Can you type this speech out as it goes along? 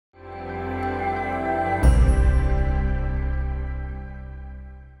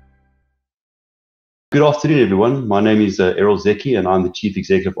Good afternoon, everyone. My name is Errol Zeki, and I'm the Chief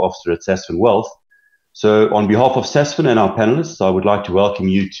Executive Officer at Sasfin Wealth. So on behalf of Sasfin and our panelists, I would like to welcome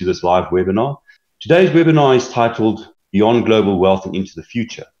you to this live webinar. Today's webinar is titled Beyond Global Wealth and Into the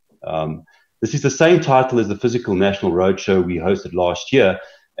Future. This is the same title as the physical National Roadshow we hosted last year.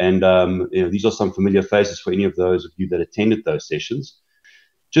 And these are some familiar faces for any of those of you that attended those sessions.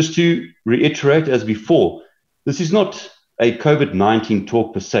 Just to reiterate, as before, this is not a COVID-19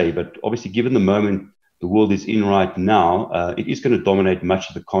 talk per se, but obviously given the moment the world is in right now, it is going to dominate much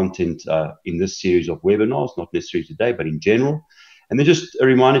of the content in this series of webinars, not necessarily today, but in general. And then just a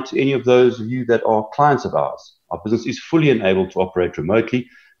reminder to any of those of you that are clients of ours. Our business is fully enabled to operate remotely,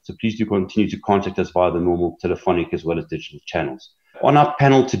 so please do continue to contact us via the normal telephonic as well as digital channels. On our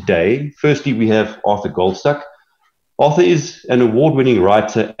panel today, firstly, we have Arthur Goldstuck. Arthur is an award-winning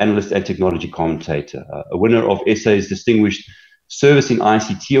writer, analyst, and technology commentator, a winner of SA's Distinguished Service in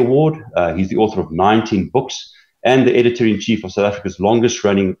ICT Award. He's the author of 19 books and the editor-in-chief of South Africa's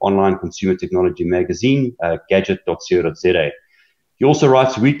longest-running online consumer technology magazine, gadget.co.za. He also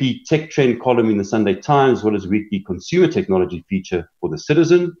writes a weekly tech trend column in the Sunday Times, as well as a weekly consumer technology feature for The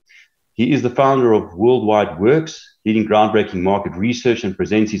Citizen. He is the founder of Worldwide Works, leading groundbreaking market research, and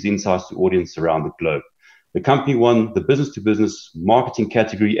presents his insights to audiences around the globe. The company won the business-to-business marketing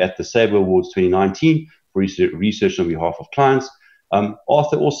category at the Sabre Awards 2019 for research on behalf of clients.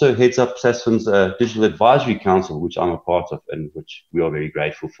 Arthur also heads up Sasfin's Digital Advisory Council, which I'm a part of and which we are very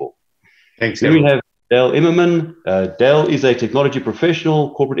grateful for. Thanks. Then we have Dale Imerman. Dale is a technology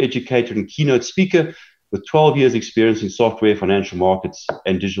professional, corporate educator, and keynote speaker with 12 years experience in software, financial markets,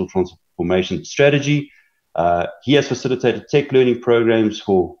 and digital transformation strategy. He has facilitated tech learning programs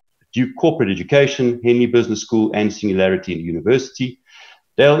for Duke Corporate Education, Henley Business School, and Singularity University.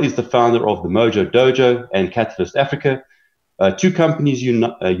 Dale is the founder of the Mojo Dojo and Catalyst Africa, two companies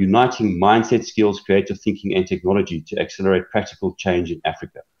uniting mindset, skills, creative thinking, and technology to accelerate practical change in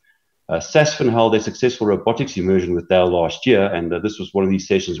Africa. Sasfin held a successful robotics immersion with Dale last year, and this was one of these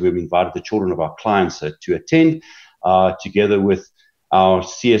sessions where we invited the children of our clients to attend, together with our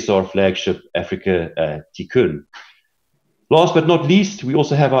CSR flagship, Africa Dakin. Last but not least, we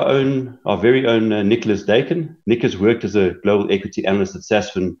also have our very own Nicholas Dakin. Nick has worked as a global equity analyst at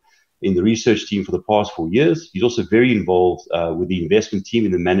Sasfin in the research team for the past 4 years. He's also very involved with the investment team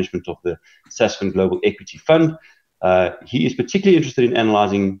in the management of the Sasfin Global Equity Fund. He is particularly interested in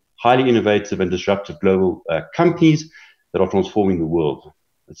analyzing highly innovative and disruptive global companies that are transforming the world.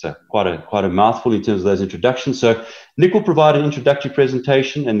 It's quite a mouthful in terms of those introductions. So Nick will provide an introductory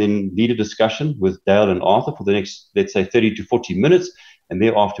presentation and then lead a discussion with Dale and Arthur for the next, let's say, 30 to 40 minutes. And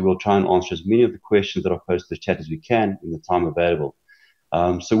thereafter, we'll try and answer as many of the questions that are posted to the chat as we can in the time available.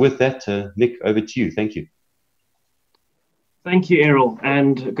 So with that, Nick, over to you. Thank you. Thank you, Errol,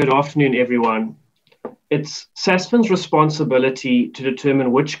 and good afternoon, everyone. It's Sasfin's responsibility to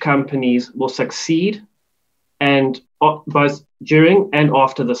determine which companies will succeed, and both during and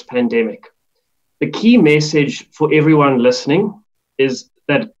after this pandemic. The key message for everyone listening is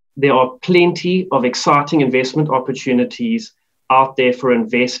that there are plenty of exciting investment opportunities out there for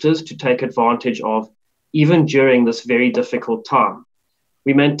investors to take advantage of, even during this very difficult time.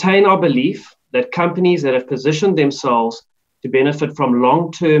 We maintain our belief that companies that have positioned themselves to benefit from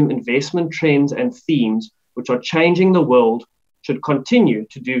long-term investment trends and themes which are changing the world should continue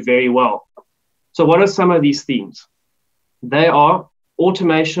to do very well. So what are some of these themes? They are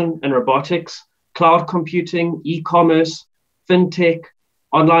automation and robotics, cloud computing, e-commerce, fintech,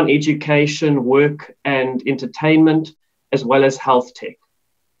 online education, work and entertainment, as well as health tech.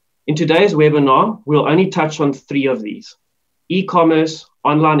 In today's webinar, we'll only touch on 3 of these: e-commerce,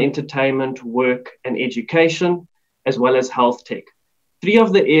 online entertainment, work and education, as well as health tech. 3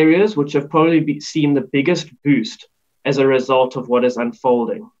 of the areas which have probably seen the biggest boost as a result of what is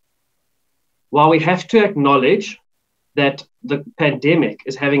unfolding. While we have to acknowledge that the pandemic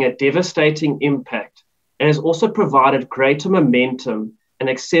is having a devastating impact, it has also provided greater momentum and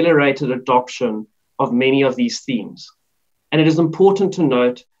accelerated adoption of many of these themes. And it is important to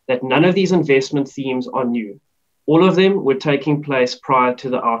note that none of these investment themes are new. All of them were taking place prior to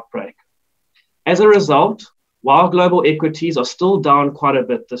the outbreak. As a result, while global equities are still down quite a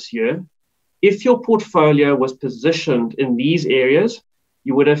bit this year, if your portfolio was positioned in these areas,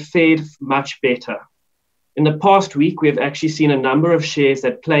 you would have fared much better. In the past week, we have actually seen a number of shares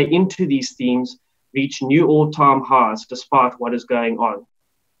that play into these themes reach new all-time highs despite what is going on.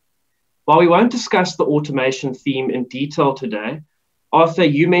 While we won't discuss the automation theme in detail today, Arthur,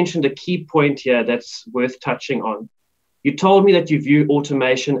 you mentioned a key point here that's worth touching on. You told me that you view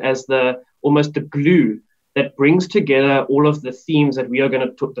automation as almost the glue that brings together all of the themes that we are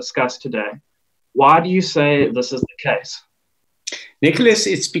going to discuss today. Why do you say this is the case? Nicholas,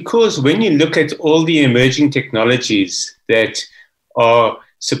 it's because when you look at all the emerging technologies that are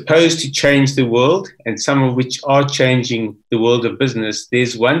supposed to change the world, and some of which are changing the world of business,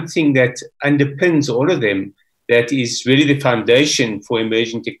 there's one thing that underpins all of them that is really the foundation for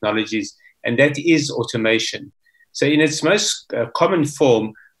emerging technologies, and that is automation. So in its most common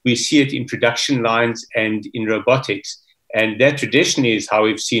form, we see it in production lines and in robotics, and that traditionally is how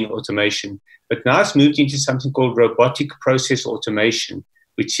we've seen automation. But now it's moved into something called robotic process automation,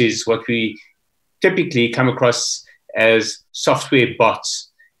 which is what we typically come across as software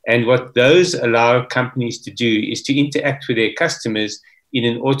bots. And what those allow companies to do is to interact with their customers in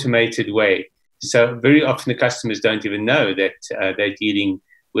an automated way. So very often the customers don't even know that they're dealing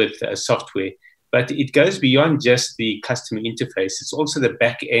with software. But it goes beyond just the customer interface. It's also the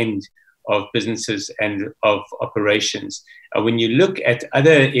back end of businesses and of operations. When you look at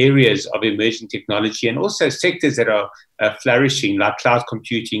other areas of emerging technology and also sectors that are flourishing, like cloud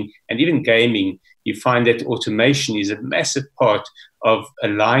computing and even gaming, you find that automation is a massive part of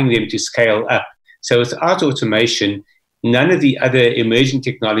allowing them to scale up. So without automation, none of the other emerging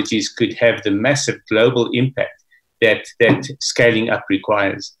technologies could have the massive global impact that scaling up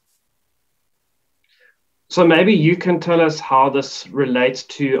requires. So maybe you can tell us how this relates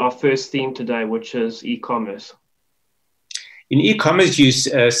to our first theme today, which is e-commerce. In e-commerce, you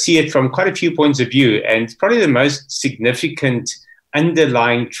see it from quite a few points of view, and probably the most significant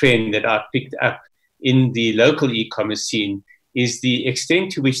underlying trend that I've picked up in the local e-commerce scene is the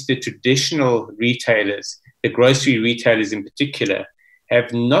extent to which the traditional retailers, the grocery retailers in particular,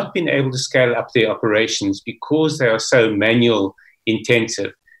 have not been able to scale up their operations because they are so manual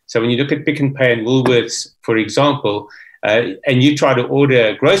intensive. So when you look at Pick n Pay and Woolworths, for example, and you try to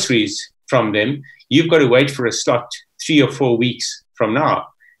order groceries from them, you've got to wait for a slot 3 or 4 weeks from now.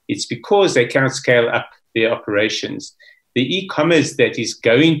 It's because they cannot scale up their operations. The e-commerce that is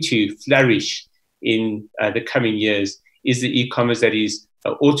going to flourish in the coming years is the e-commerce that is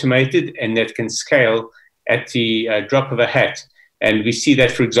automated and that can scale at the drop of a hat. And we see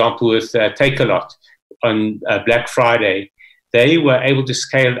that, for example, with Takealot on Black Friday. They were able to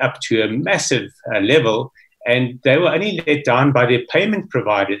scale up to a massive level, and they were only let down by their payment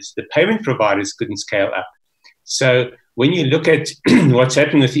providers. The payment providers couldn't scale up. So when you look at what's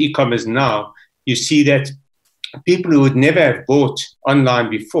happening with e-commerce now, you see that people who would never have bought online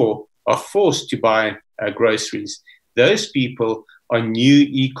before are forced to buy groceries. Those people are new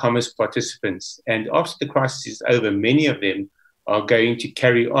e-commerce participants. And after the crisis is over, many of them are going to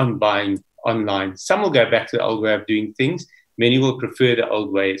carry on buying online. Some will go back to the old way of doing things. Many will prefer the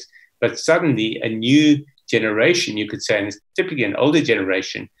old ways. But suddenly a new generation, you could say, and it's typically an older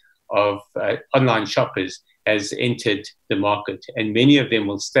generation of online shoppers has entered the market. And many of them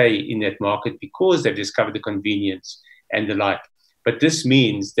will stay in that market because they've discovered the convenience and the like. But this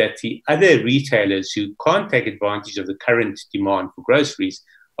means that the other retailers who can't take advantage of the current demand for groceries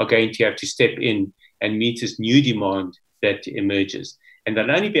are going to have to step in and meet this new demand that emerges. And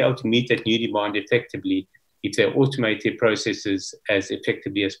they'll only be able to meet that new demand effectively if they automate their processes as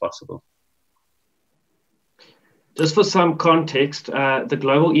effectively as possible. Just for some context, the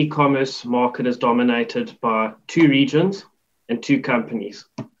global e-commerce market is dominated by 2 regions and 2 companies.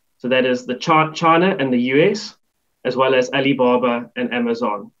 So that is the China and the US, as well as Alibaba and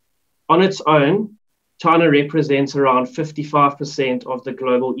Amazon. On its own, China represents around 55% of the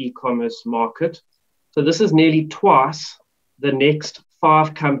global e-commerce market. So this is nearly twice the next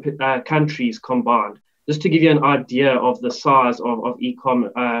 5 countries combined. Just to give you an idea of the size of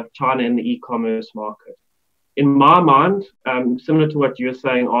China in the e-commerce market. In my mind, similar to what you were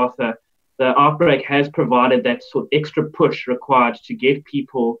saying, Arthur, the outbreak has provided that sort of extra push required to get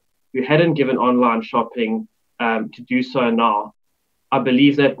people who hadn't given online shopping to do so now. I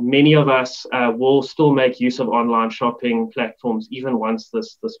believe that many of us will still make use of online shopping platforms even once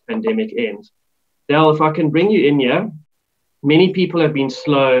this pandemic ends. Dale, if I can bring you in here, many people have been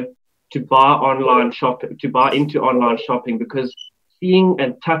slow to buy into online shopping because seeing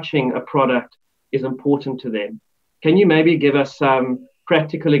and touching a product is important to them. Can you maybe give us some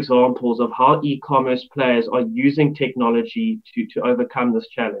practical examples of how e-commerce players are using technology to overcome this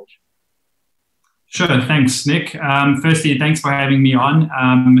challenge? Sure, thanks, Nick. Firstly, thanks for having me on.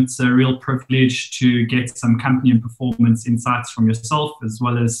 It's a real privilege to get some company and performance insights from yourself, as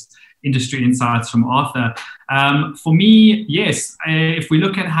well as industry insights from Arthur. For me, yes, if we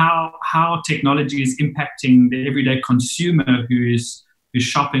look at how technology is impacting the everyday consumer who's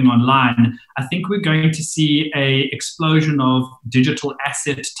shopping online, I think we're going to see an explosion of digital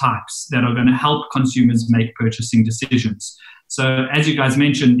asset types that are going to help consumers make purchasing decisions. So as you guys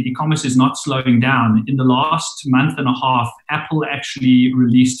mentioned, e-commerce is not slowing down. In the last month and a half, Apple actually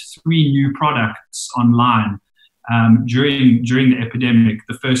released 3 new products online during the epidemic.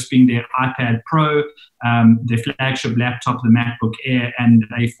 The first being their iPad Pro, their flagship laptop, the MacBook Air, and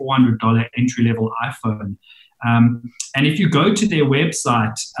a $400 entry-level iPhone. And if you go to their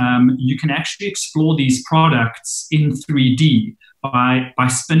website, you can actually explore these products in 3D by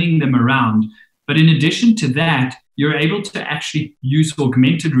spinning them around. But in addition to that, you're able to actually use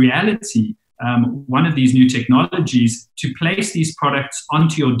augmented reality, one of these new technologies, to place these products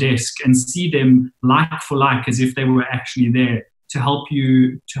onto your desk and see them like for like, as if they were actually there to help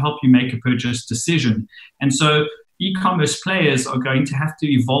you make a purchase decision. And so e-commerce players are going to have to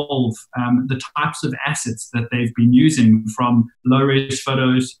evolve the types of assets that they've been using, from low-res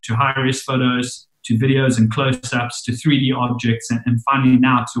photos to high-res photos to videos and close-ups to 3D objects, and finally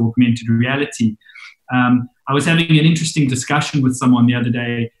now to augmented reality. I was having an interesting discussion with someone the other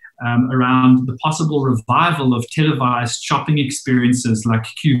day around the possible revival of televised shopping experiences like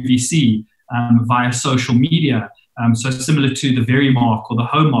QVC via social media. So similar to the Verimark or the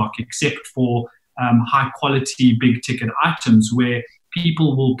Homemark, except for high-quality, big-ticket items where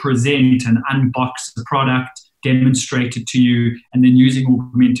people will present and unbox the product, demonstrate it to you, and then using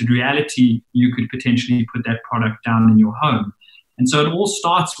augmented reality, you could potentially put that product down in your home. And so it all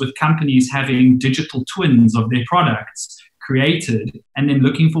starts with companies having digital twins of their products created and then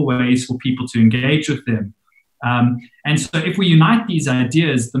looking for ways for people to engage with them. And so if we unite these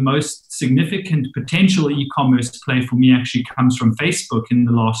ideas, the most significant potential e-commerce play for me actually comes from Facebook in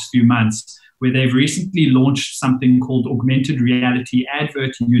the last few months, where they've recently launched something called augmented reality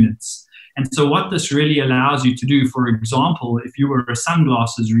advert units. And so what this really allows you to do, for example, if you were a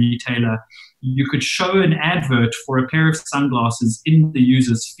sunglasses retailer, you could show an advert for a pair of sunglasses in the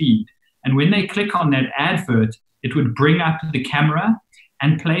user's feed. And when they click on that advert, it would bring up the camera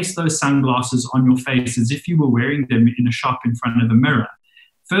and place those sunglasses on your face as if you were wearing them in a shop in front of a mirror.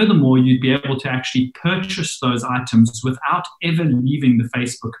 Furthermore, you'd be able to actually purchase those items without ever leaving the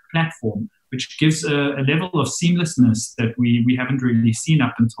Facebook platform, which gives a level of seamlessness that we haven't really seen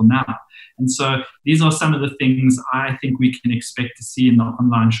up until now. And so these are some of the things I think we can expect to see in the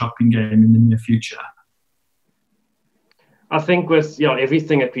online shopping game in the near future. I think with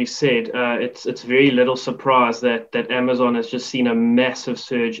everything that we've said, it's very little surprise that Amazon has just seen a massive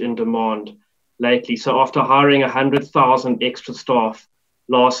surge in demand lately. So after hiring 100,000 extra staff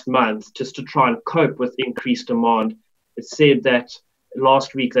last month just to try and cope with increased demand, it said that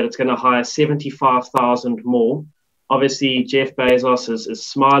last week that it's going to hire 75,000 more. Obviously, Jeff Bezos is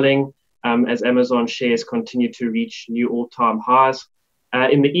smiling as Amazon shares continue to reach new all-time highs.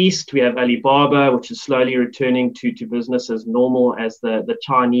 In the East, we have Alibaba, which is slowly returning to business as normal as the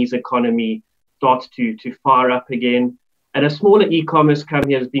Chinese economy starts to fire up again. And a smaller e-commerce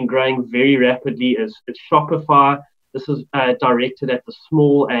company has been growing very rapidly is Shopify. This is directed at the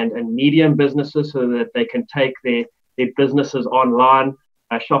small and medium businesses so that they can take their businesses online.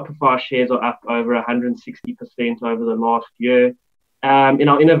 Shopify shares are up over 160% over the last year. In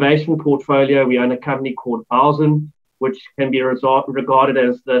our innovation portfolio, we own a company called Balzen, which can be regarded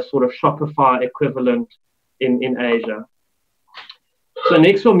as the sort of Shopify equivalent in Asia. So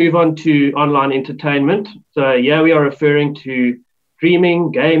next we'll move on to online entertainment. So yeah, we are referring to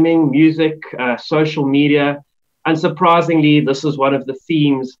streaming, gaming, music, social media. Unsurprisingly, this is one of the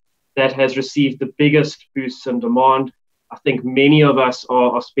themes that has received the biggest boosts in demand. I think many of us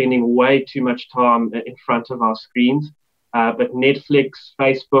are spending way too much time in front of our screens. But Netflix,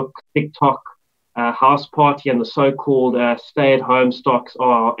 Facebook, TikTok, House Party, and the so-called stay-at-home stocks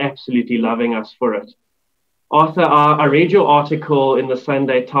are absolutely loving us for it. Arthur, I read your article in the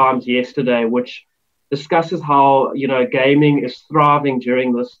Sunday Times yesterday, which discusses how gaming is thriving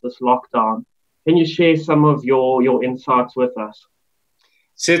during this lockdown. Can you share some of your insights with us?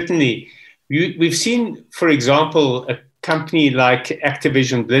 Certainly. We've seen, for example, a company like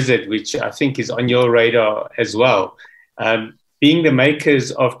Activision Blizzard, which I think is on your radar as well, being the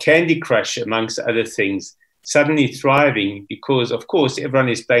makers of Candy Crush, amongst other things, suddenly thriving because, of course, everyone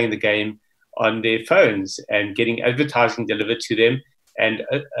is playing the game on their phones and getting advertising delivered to them and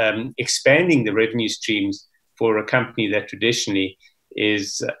expanding the revenue streams for a company that traditionally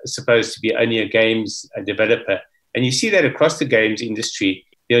is supposed to be only a games developer. And you see that across the games industry.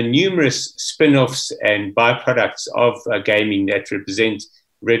 There are numerous spin-offs and byproducts of gaming that represent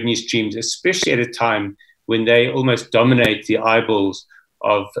revenue streams, especially at a time when they almost dominate the eyeballs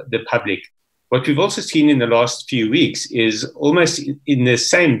of the public. What we've also seen in the last few weeks is almost in the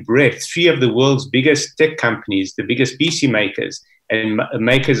same breath, 3 of the world's biggest tech companies, the biggest PC makers and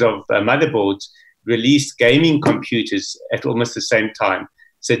makers of motherboards, released gaming computers at almost the same time.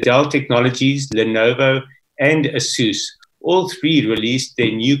 So Dell Technologies, Lenovo, and Asus, all three released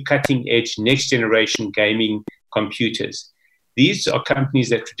their new cutting-edge next-generation gaming computers. These are companies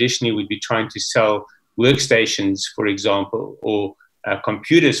that traditionally would be trying to sell workstations, for example, or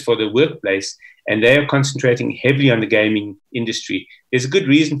computers for the workplace, and they are concentrating heavily on the gaming industry. There's a good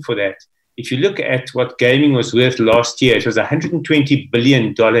reason for that. If you look at what gaming was worth last year, it was a $120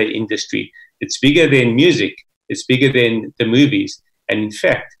 billion industry. It's bigger than music. It's bigger than the movies. And in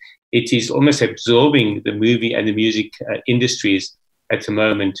fact, it is almost absorbing the movie and the music industries at the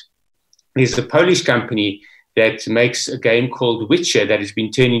moment. There's a Polish company that makes a game called Witcher that has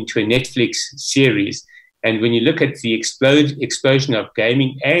been turned into a Netflix series. And when you look at the explosion of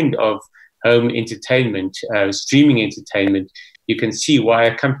gaming and of home entertainment, streaming entertainment, you can see why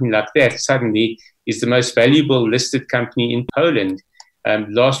a company like that suddenly is the most valuable listed company in Poland.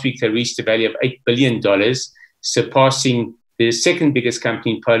 Last week, they reached a value of $8 billion, surpassing the second biggest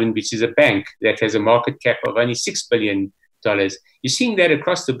company in Poland, which is a bank that has a market cap of only $6 billion. You're seeing that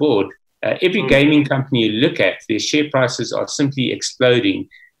across the board. Every gaming company you look at, their share prices are simply exploding.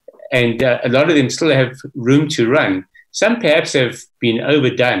 And a lot of them still have room to run. Some perhaps have been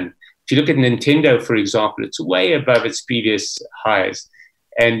overdone. If you look at Nintendo, for example, it's way above its previous highs.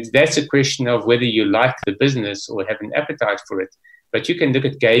 And that's a question of whether you like the business or have an appetite for it. But you can look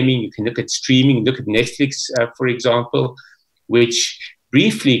at gaming, you can look at streaming, look at Netflix, for example, which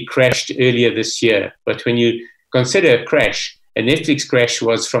briefly crashed earlier this year. But when you consider a crash, a Netflix crash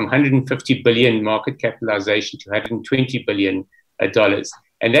was from 150 billion market capitalization to $120 billion.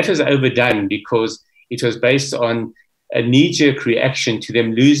 And that was overdone because it was based on a knee-jerk reaction to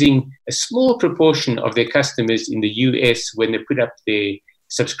them losing a small proportion of their customers in the US when they put up their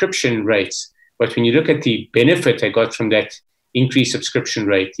subscription rates. But when you look at the benefit they got from that increased subscription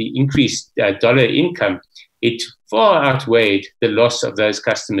rate, the increased dollar income, it far outweighed the loss of those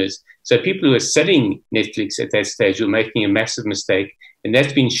customers. So people who were selling Netflix at that stage were making a massive mistake. And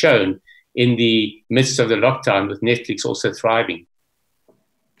that's been shown in the midst of the lockdown with Netflix also thriving.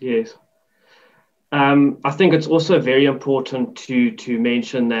 Yes. I think it's also very important to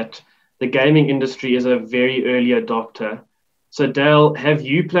mention that the gaming industry is a very early adopter. So Dale, have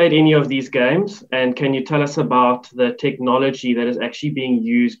you played any of these games? And can you tell us about the technology that is actually being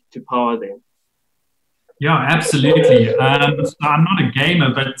used to power them? Yeah, absolutely. So I'm not a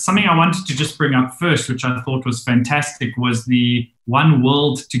gamer, but something I wanted to just bring up first, which I thought was fantastic, was the One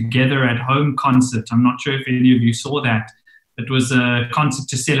World Together at Home concert. I'm not sure if any of you saw that. It was a concert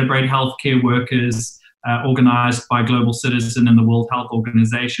to celebrate healthcare workers, organized by Global Citizen and the World Health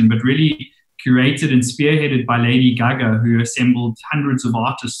Organization, but really curated and spearheaded by Lady Gaga, who assembled hundreds of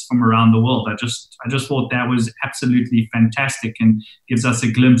artists from around the world. I just thought that was absolutely fantastic and gives us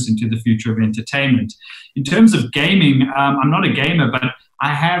a glimpse into the future of entertainment. In terms of gaming, I'm not a gamer, but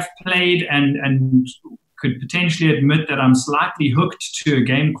I have played and could potentially admit that I'm slightly hooked to a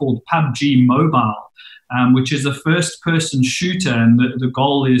game called PUBG Mobile, which is a first-person shooter, and the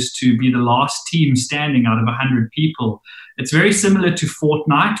goal is to be the last team standing out of 100 people. It's very similar to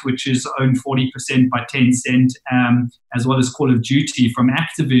Fortnite, which is owned 40% by Tencent, as well as Call of Duty from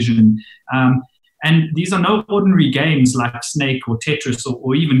Activision. And these are no ordinary games like Snake or Tetris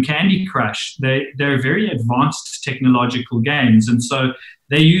or even Candy Crush. They're very advanced technological games, and so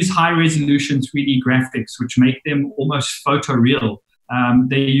they use high-resolution 3D graphics, which make them almost photoreal.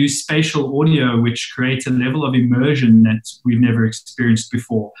 They use spatial audio, which creates a level of immersion that we've never experienced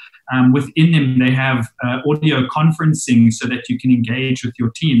before. Within them, they have audio conferencing so that you can engage with your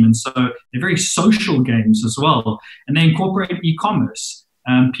team. And so they're very social games as well. And they incorporate e-commerce.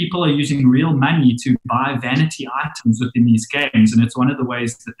 People are using real money to buy vanity items within these games. And it's one of the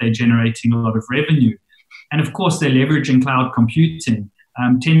ways that they're generating a lot of revenue. And of course, they're leveraging cloud computing.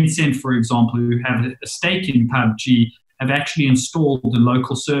 Tencent, for example, who have a stake in PUBG, have actually installed the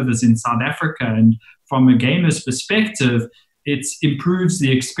local servers in South Africa. And from a gamer's perspective, it improves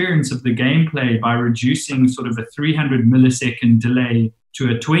the experience of the gameplay by reducing sort of a 300 millisecond delay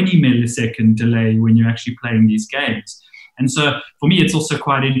to a 20 millisecond delay when you're actually playing these games. And so for me, it's also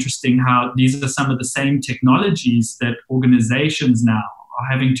quite interesting how these are some of the same technologies that organizations now are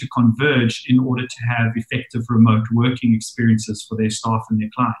having to converge in order to have effective remote working experiences for their staff and their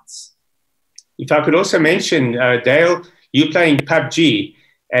clients. If I could also mention, Dale, you're playing PUBG,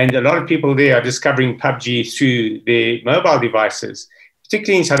 and a lot of people there are discovering PUBG through their mobile devices,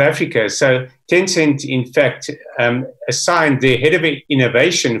 particularly in South Africa. So Tencent, in fact, assigned their head of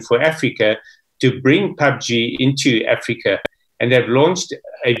innovation for Africa to bring PUBG into Africa. And they've launched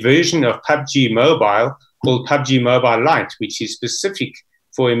a version of PUBG Mobile called PUBG Mobile Lite, which is specific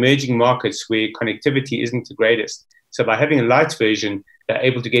for emerging markets where connectivity isn't the greatest. So by having a light version, they're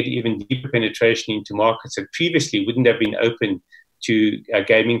able to get even deeper penetration into markets that previously wouldn't have been open to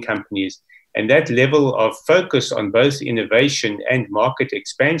gaming companies. And that level of focus on both innovation and market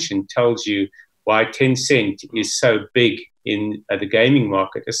expansion tells you why Tencent is so big in the gaming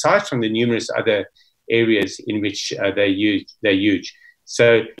market, aside from the numerous other areas in which they're huge.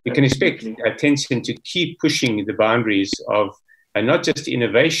 So we can expect Tencent to keep pushing the boundaries of not just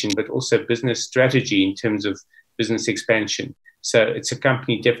innovation, but also business strategy in terms of business expansion. So it's a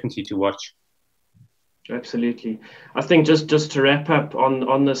company definitely to watch. Absolutely. I think just to wrap up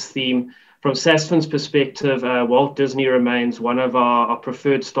on this theme, from Sasfin's perspective, Walt Disney remains one of our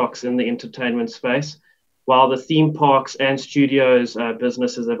preferred stocks in the entertainment space. While the theme parks and studios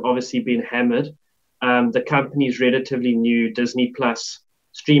businesses have obviously been hammered, the company's relatively new Disney Plus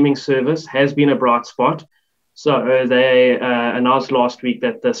streaming service has been a bright spot. So they announced last week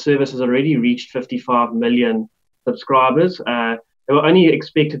that the service has already reached 55 million subscribers. They were only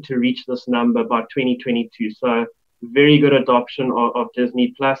expected to reach this number by 2022. So very good adoption of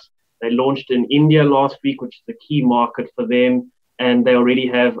Disney Plus. They launched in India last week, which is a key market for them, and they already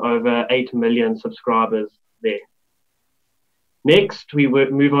have over 8 million subscribers there. Next, we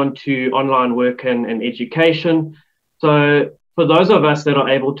move on to online work and education. So for those of us that are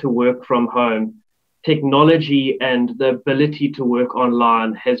able to work from home, technology and the ability to work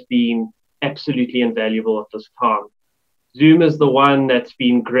online has been absolutely invaluable at this time. Zoom is the one that's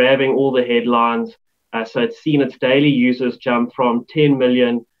been grabbing all the headlines. So it's seen its daily users jump from 10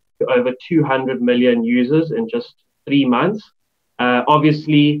 million to over 200 million users in just 3 months.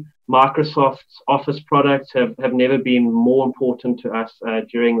 Obviously, Microsoft's Office products have never been more important to us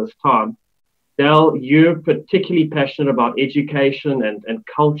during this time. Dale, you're particularly passionate about education and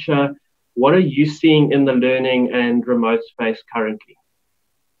culture. What are you seeing in the learning and remote space currently?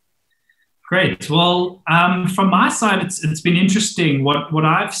 Great. Well, from my side, it's been interesting. What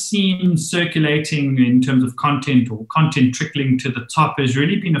I've seen circulating in terms of content or content trickling to the top has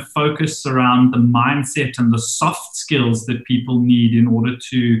really been a focus around the mindset and the soft skills that people need in order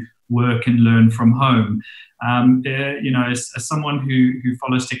to work and learn from home. As someone who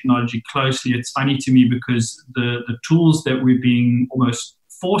follows technology closely, it's funny to me because the tools that we're being almost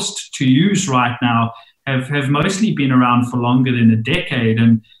forced to use right now have mostly been around for longer than a decade.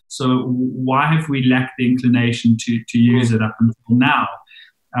 And so why have we lacked the inclination to use it up until now?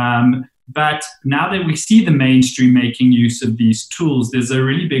 But now that we see the mainstream making use of these tools, there's a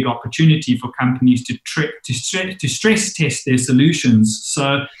really big opportunity for companies to stress test their solutions.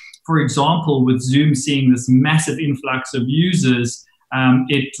 So, for example, with Zoom seeing this massive influx of users,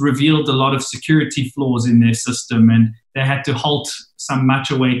 it revealed a lot of security flaws in their system, and they had to halt some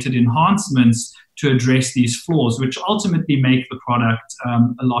much awaited enhancements to address these flaws, which ultimately make the product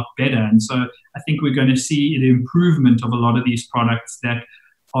a lot better. And so I think we're going to see the improvement of a lot of these products that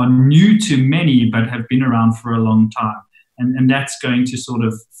are new to many but have been around for a long time. And that's going to sort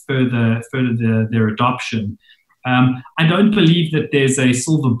of further their adoption. I don't believe that there's a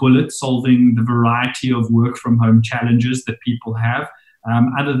silver bullet solving the variety of work from home challenges that people have,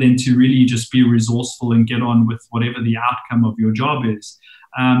 other than to really just be resourceful and get on with whatever the outcome of your job is.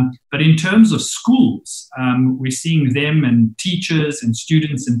 But in terms of schools, we're seeing them and teachers and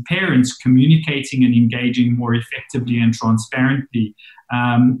students and parents communicating and engaging more effectively and transparently.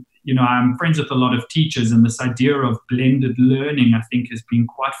 I'm friends with a lot of teachers, and this idea of blended learning, I think, has been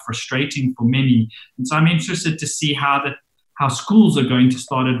quite frustrating for many. And so I'm interested to see how schools are going to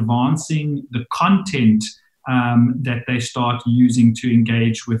start advancing the content that they start using to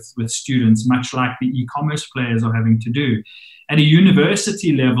engage with students, much like the e-commerce players are having to do. At a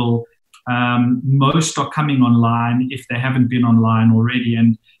university level, most are coming online if they haven't been online already.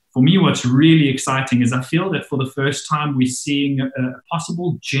 And for me, what's really exciting is I feel that for the first time, we're seeing a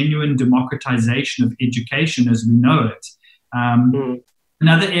possible genuine democratization of education as we know it.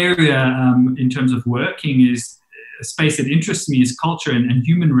 Another area in terms of working is a space that interests me is culture and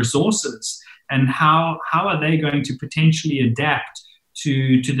human resources, and how are they going to potentially adapt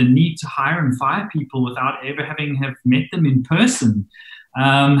to the need to hire and fire people without ever having have met them in person.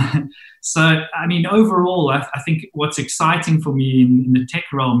 So, I mean, overall, I think what's exciting for me in the tech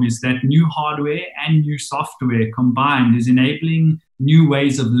realm is that new hardware and new software combined is enabling new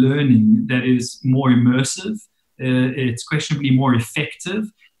ways of learning that is more immersive. It's questionably more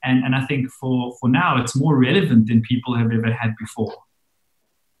effective. And I think for now, it's more relevant than people have ever had before.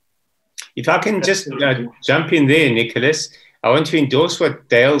 If I can just jump in there, Nicholas, I want to endorse what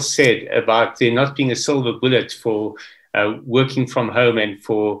Dale said about there not being a silver bullet for working from home and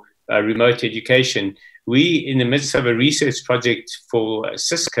for remote education. we in the midst of a research project for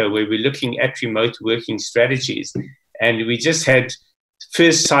Cisco where we're looking at remote working strategies. And we just had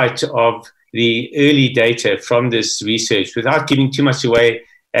first sight of the early data from this research. Without giving too much away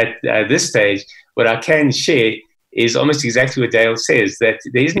at this stage, what I can share is almost exactly what Dale says, that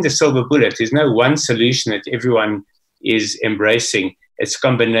there isn't a silver bullet. There's no one solution that everyone is embracing. It's a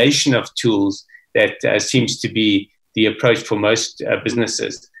combination of tools that seems to be the approach for most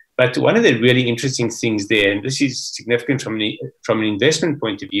businesses. But one of the really interesting things there, and this is significant from an investment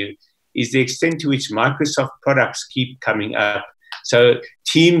point of view, is the extent to which Microsoft products keep coming up. So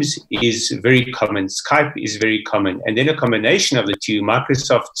Teams is very common, Skype is very common, and then a combination of the two,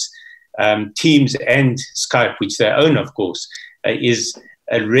 Microsoft's Teams and Skype, which they own, of course, is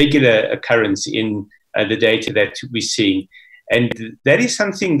a regular occurrence in the data that we're seeing. And that is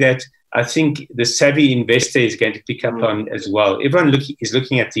something that I think the savvy investor is going to pick up on as well. Everyone is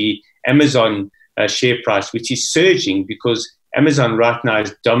looking at the Amazon share price, which is surging because Amazon right now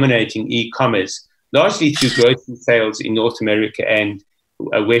is dominating e-commerce, largely through grocery sales in North America and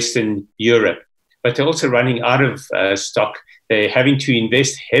Western Europe. But they're also running out of stock. They're having to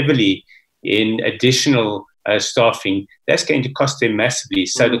invest heavily in additional staffing. That's going to cost them massively.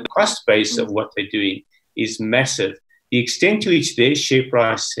 So the cost base of what they're doing is massive. The extent to which their share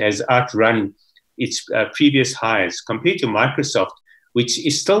price has outrun its previous highs compared to Microsoft, which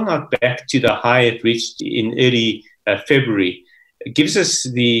is still not back to the high it reached in early February, gives us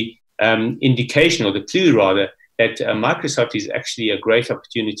the indication, or the clue rather, that Microsoft is actually a great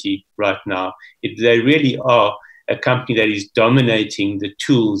opportunity right now. They really are a company that is dominating the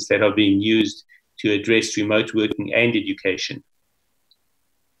tools that are being used to address remote working and education.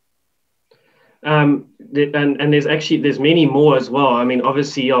 And there's many more as well. I mean,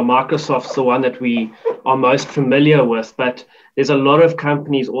 obviously, Microsoft's the one that we are most familiar with, but there's a lot of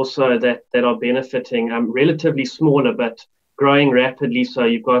companies also that are benefiting, relatively smaller, but growing rapidly. So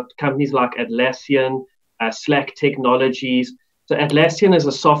you've got companies like Atlassian, Slack Technologies. So Atlassian is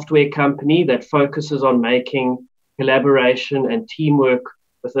a software company that focuses on making collaboration and teamwork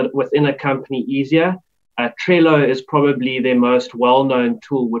within a company easier. Trello is probably their most well-known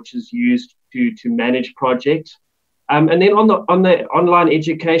tool, which is used to manage projects. And then on the online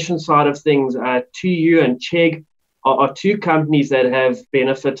education side of things, 2U and Chegg are two companies that have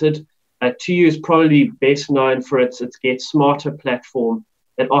benefited. 2U is probably best known for its Get Smarter platform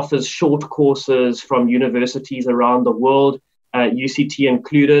that offers short courses from universities around the world, UCT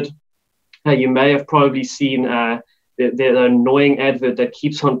included. You may have probably seen the annoying advert that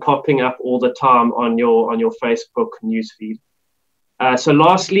keeps on popping up all the time on your Facebook newsfeed. So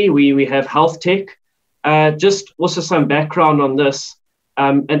lastly, we have health tech. Just also some background on this.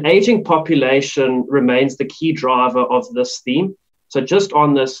 An aging population remains the key driver of this theme. So just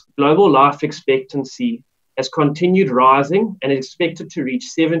on this, global life expectancy has continued rising and is expected to reach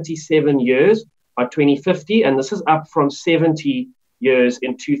 77 years by 2050, and this is up from 70 years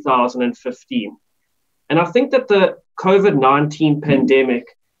in 2015. And I think that the COVID-19 pandemic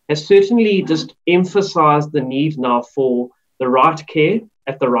has certainly just emphasized the need now for the right care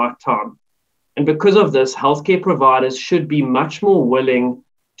at the right time. And because of this, healthcare providers should be much more willing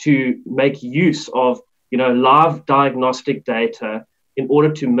to make use of live diagnostic data in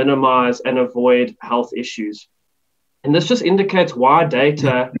order to minimize and avoid health issues. And this just indicates why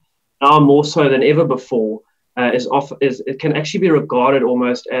data, now more so than ever before, it can actually be regarded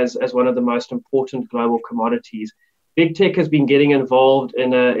almost as one of the most important global commodities. Big tech has been getting involved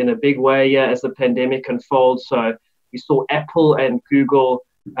in a big way as the pandemic unfolds. So we saw Apple and Google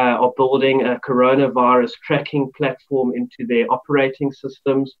are building a coronavirus tracking platform into their operating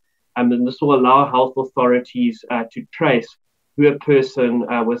systems. And this will allow health authorities to trace who a person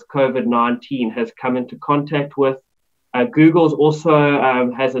with COVID-19 has come into contact with. Google's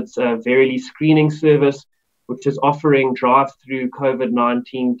also has its Verily screening service, which is offering drive-through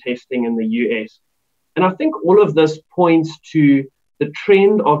COVID-19 testing in the US. And I think all of this points to the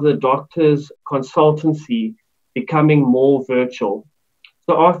trend of the doctor's consultancy becoming more virtual.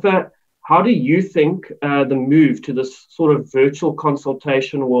 So Arthur, how do you think the move to this sort of virtual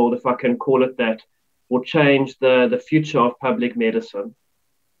consultation world, if I can call it that, will change the future of public medicine?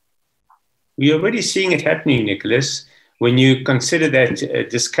 We're already seeing it happening, Nicholas. When you consider that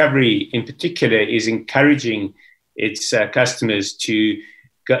Discovery in particular is encouraging its customers to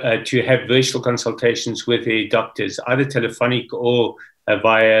have virtual consultations with their doctors, either telephonic or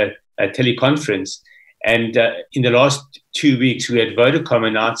via a teleconference. And in the last 2 weeks, we had Vodacom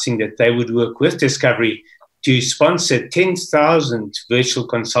announcing that they would work with Discovery to sponsor 10,000 virtual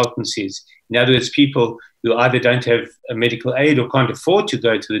consultancies. In other words, people who either don't have a medical aid or can't afford to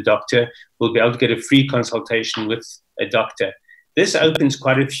go to the doctor will be able to get a free consultation with a doctor. This opens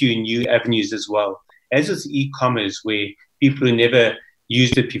quite a few new avenues as well. As with e-commerce, where people who never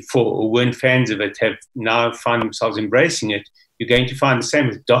used it before or weren't fans of it have now found themselves embracing it, you're going to find the same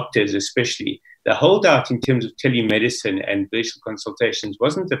with doctors especially. The holdout in terms of telemedicine and virtual consultations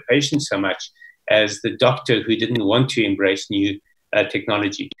wasn't the patient so much as the doctor who didn't want to embrace new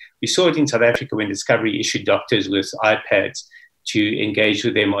technology. We saw it in South Africa when Discovery issued doctors with iPads to engage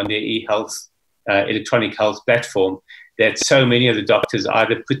with them on their e-health, electronic health platform, that so many of the doctors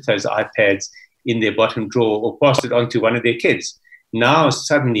either put those iPads in their bottom drawer or passed it on to one of their kids. Now,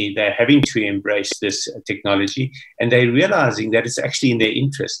 suddenly, they're having to embrace this technology, and they're realizing that it's actually in their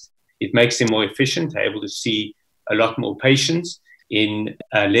interest. It makes them more efficient, they're able to see a lot more patients in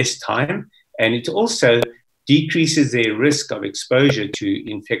less time, and it also decreases their risk of exposure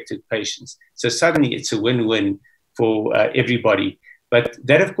to infected patients. So suddenly, it's a win-win for everybody. But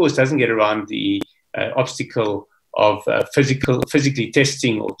that, of course, doesn't get around the obstacle of physically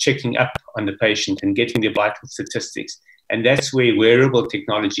testing or checking up on the patient and getting their vital statistics. And that's where wearable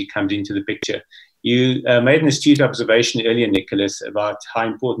technology comes into the picture. You made an astute observation earlier, Nicholas, about how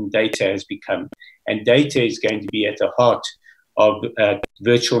important data has become. And data is going to be at the heart of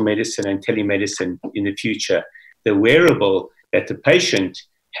virtual medicine and telemedicine in the future. The wearable that the patient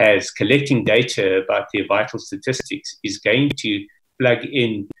has collecting data about their vital statistics is going to plug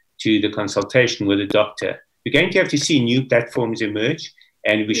in to the consultation with a doctor. We're going to have to see new platforms emerge,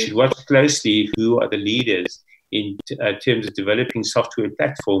 and we should watch closely who are the leaders in terms of developing software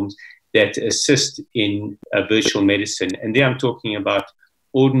platforms that assist in virtual medicine. And there I'm talking about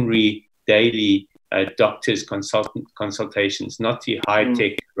ordinary daily doctors' consultations, not the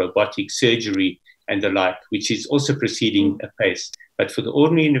high-tech robotic surgery and the like, which is also proceeding apace. But for the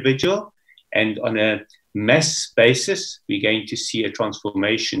ordinary individual and on a mass basis, we're going to see a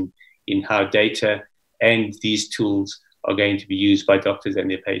transformation in how data and these tools are going to be used by doctors and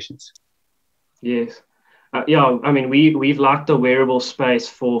their patients. Yes. Yeah, I mean, we've liked the wearable space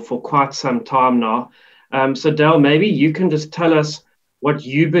for quite some time now. So Dale, maybe you can just tell us what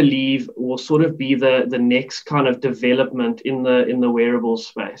you believe will sort of be the next kind of development in the wearable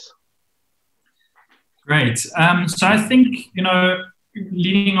space. Great. So I think,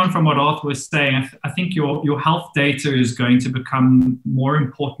 leading on from what Arthur was saying, I think your health data is going to become more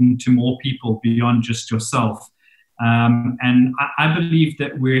important to more people beyond just yourself. And I believe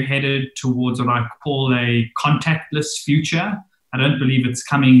that we're headed towards what I call a contactless future. I don't believe it's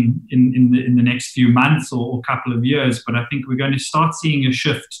coming in the next few months or couple of years, but I think we're going to start seeing a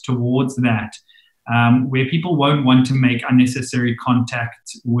shift towards that, where people won't want to make unnecessary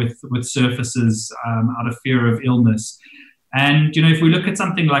contact with surfaces out of fear of illness. And, if we look at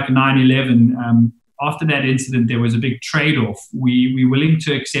something like 9/11, after that incident, there was a big trade-off. We're willing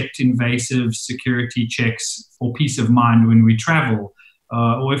to accept invasive security checks for peace of mind when we travel.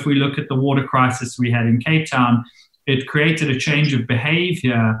 Or if we look at the water crisis we had in Cape Town, it created a change of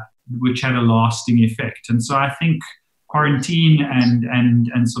behavior which had a lasting effect. And so I think quarantine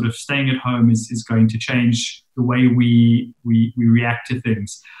and sort of staying at home is going to change the way we react to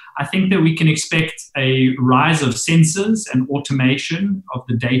things. I think that we can expect a rise of sensors and automation of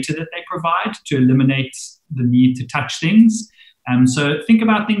the data that they provide to eliminate the need to touch things. So think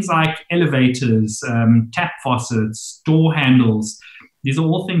about things like elevators, tap faucets, door handles. These are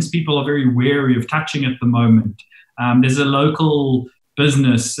all things people are very wary of touching at the moment. There's a local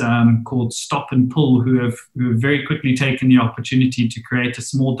business called Stop and Pull who have very quickly taken the opportunity to create a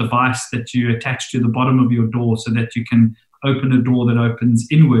small device that you attach to the bottom of your door so that you can open a door that opens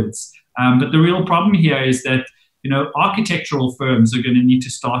inwards. But the real problem here is that, architectural firms are going to need to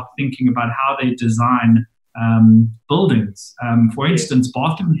start thinking about how they design buildings. For instance,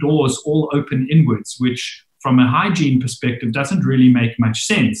 bathroom doors all open inwards, which from a hygiene perspective doesn't really make much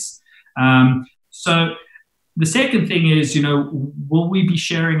sense. So the second thing is, will we be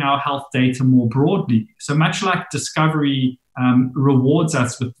sharing our health data more broadly? So much like Discovery rewards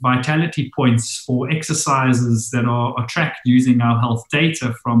us with vitality points for exercises that are tracked using our health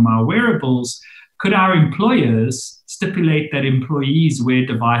data from our wearables, could our employers stipulate that employees wear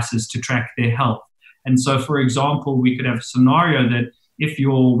devices to track their health? And so, for example, we could have a scenario that if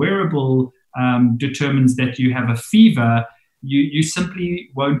your wearable determines that you have a fever, you simply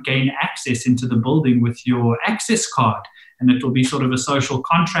won't gain access into the building with your access card, and it will be sort of a social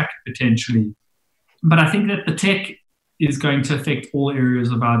contract potentially. But I think that the tech is going to affect all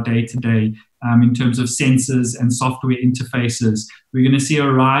areas of our day-to-day in terms of sensors and software interfaces. We're going to see a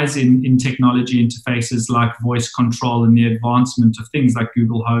rise in technology interfaces like voice control and the advancement of things like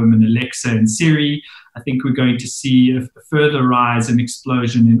Google Home and Alexa and Siri. I think we're going to see a further rise and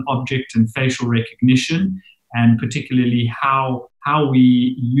explosion in object and facial recognition, and particularly how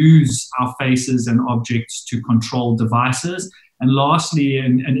we use our faces and objects to control devices. And lastly,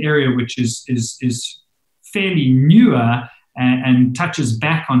 an area which is fairly newer and touches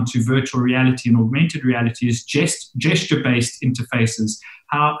back onto virtual reality and augmented reality is gesture-based interfaces.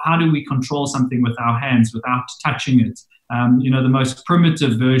 How do we control something with our hands without touching it? The most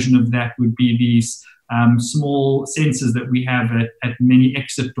primitive version of that would be these small sensors that we have at many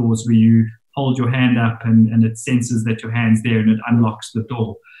exit doors, where you hold your hand up and it senses that your hand's there and it unlocks the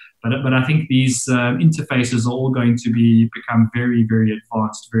door. But I think these interfaces are all going to become very, very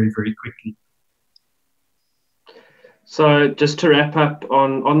advanced very, very quickly. So just to wrap up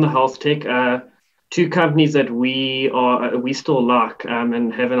on the health tech, two companies that we still like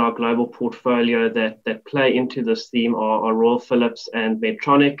and have in our global portfolio that play into this theme are Royal Philips and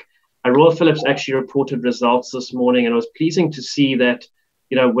Medtronic. Royal Philips actually reported results this morning, and it was pleasing to see that,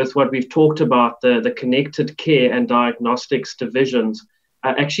 with what we've talked about, the connected care and diagnostics divisions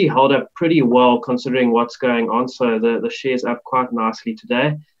actually held up pretty well considering what's going on. So the share's up quite nicely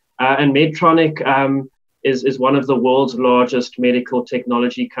today. And Medtronic is one of the world's largest medical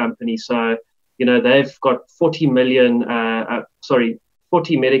technology companies. So, they've got 40 medical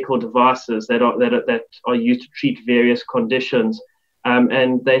devices that are used to treat various conditions.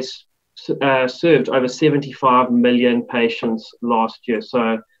 And they served over 75 million patients last year.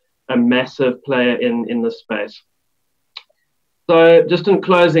 So a massive player in this space. So just in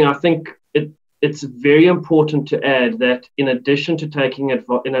closing, I think it's very important to add that in addition to taking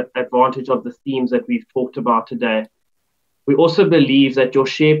advantage of the themes that we've talked about today, we also believe that your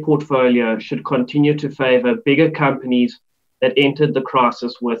share portfolio should continue to favor bigger companies that entered the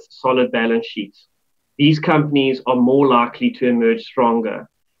crisis with solid balance sheets. These companies are more likely to emerge stronger.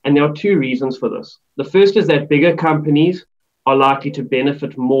 And there are two reasons for this. The first is that bigger companies are likely to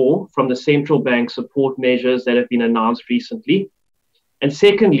benefit more from the central bank support measures that have been announced recently. And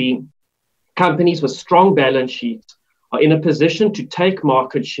secondly, companies with strong balance sheets are in a position to take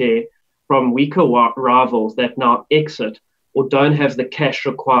market share from weaker rivals that now exit or don't have the cash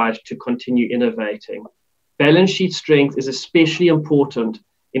required to continue innovating. Balance sheet strength is especially important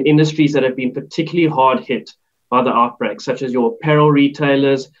in industries that have been particularly hard hit by the outbreak, such as your apparel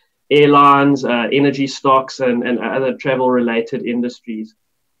retailers, airlines, energy stocks, and other travel-related industries.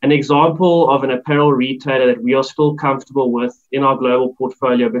 An example of an apparel retailer that we are still comfortable with in our global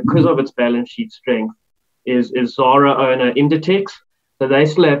portfolio because of its balance sheet strength is Zara owner Inditex. So they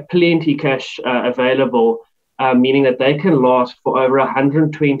still have plenty cash available, meaning that they can last for over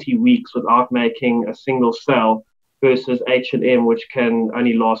 120 weeks without making a single sale, versus H&M, which can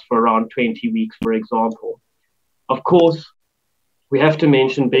only last for around 20 weeks, for example. Of course, we have to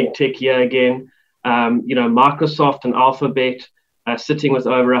mention big tech here again. Microsoft and Alphabet sitting with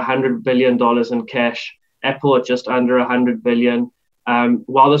over $100 billion in cash, Apple at just under $100 billion.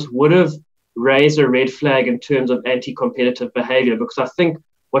 While this would have raised a red flag in terms of anti-competitive behavior, because I think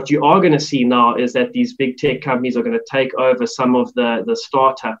what you are going to see now is that these big tech companies are going to take over some of the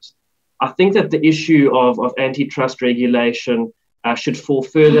startups. I think that the issue of antitrust regulation should fall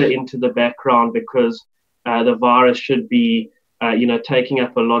further into the background, because the virus should be taking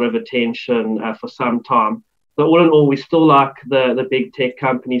up a lot of attention for some time. But all in all, we still like the big tech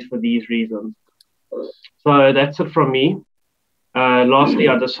companies for these reasons. So that's it from me. Lastly,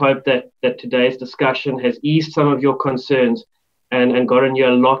 I just hope that today's discussion has eased some of your concerns and gotten you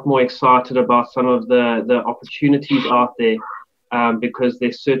a lot more excited about some of the opportunities out there, because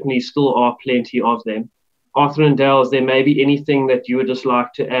there certainly still are plenty of them. Arthur and Dale, is there maybe anything that you would just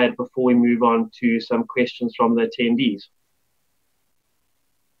like to add before we move on to some questions from the attendees?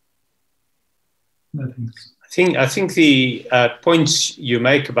 No, thanks. I think the points you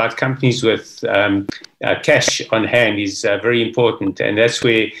make about companies with cash on hand is very important, and that's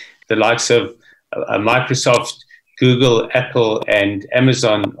where the likes of Microsoft, Google, Apple, and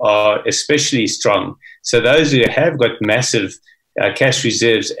Amazon are especially strong. So those who have got massive cash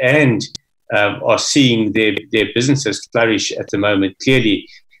reserves and are seeing their businesses flourish at the moment clearly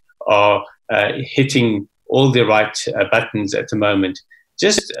are hitting all the right buttons at the moment.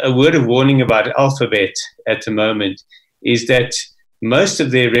 Just a word of warning about Alphabet at the moment is that most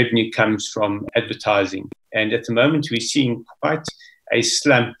of their revenue comes from advertising. And at the moment, we're seeing quite a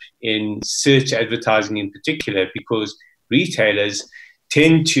slump in search advertising in particular, because retailers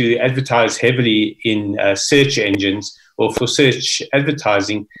tend to advertise heavily in search engines or for search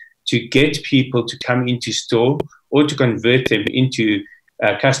advertising to get people to come into store or to convert them into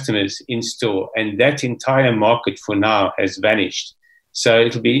customers in store. And that entire market for now has vanished. So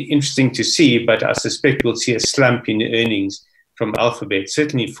it'll be interesting to see, but I suspect we'll see a slump in the earnings from Alphabet,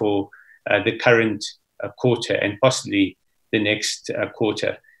 certainly for the current quarter and possibly the next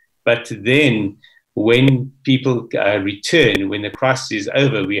quarter. But then when people return, when the crisis is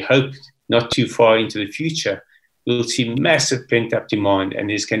over, we hope not too far into the future, we'll see massive pent-up demand, and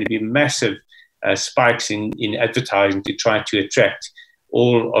there's going to be massive spikes in advertising to try to attract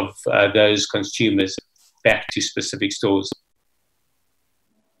all of those consumers back to specific stores.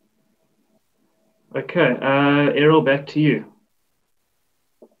 Okay, Errol, back to you.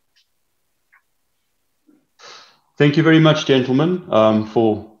 Thank you very much, gentlemen,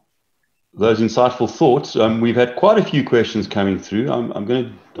 for those insightful thoughts. We've had quite a few questions coming through. I'm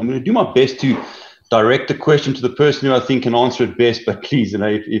going to do my best to direct the question to the person who I think can answer it best. But please,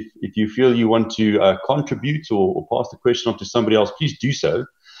 if you feel you want to contribute or pass the question on to somebody else, please do so.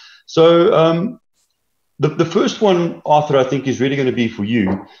 So the first one, Arthur, I think is really going to be for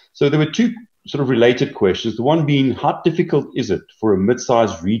you. So there were two sort of related questions. The one being, how difficult is it for a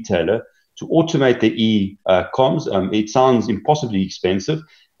mid-sized retailer to automate their e-coms? It sounds impossibly expensive.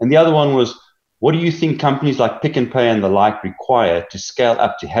 And the other one was, what do you think companies like Pick n Pay and the like require to scale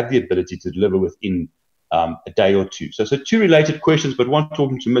up to have the ability to deliver within a day or two? So two related questions, but one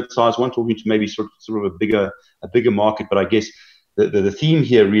talking to mid-size, one talking to maybe sort of a bigger market. But I guess the theme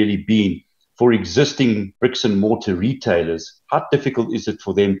here really being, for existing bricks and mortar retailers, how difficult is it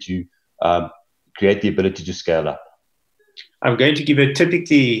for them to create the ability to scale up? I'm going to give a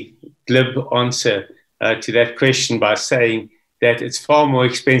typically glib answer to that question by saying that it's far more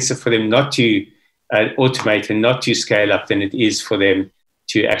expensive for them not to automate and not to scale up than it is for them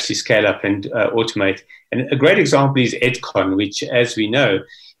to actually scale up and automate. And a great example is Edcon, which, as we know,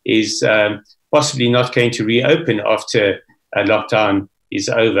 is possibly not going to reopen after lockdown is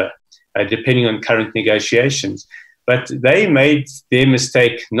over, depending on current negotiations. But they made their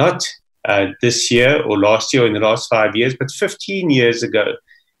mistake not this year or last year or in the last 5 years, but 15 years ago,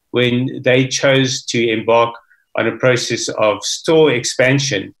 when they chose to embark on a process of store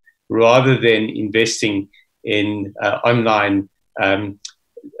expansion rather than investing in online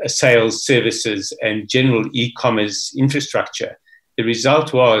sales services and general e-commerce infrastructure. The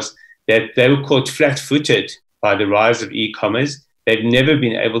result was that they were caught flat-footed by the rise of e-commerce. They've never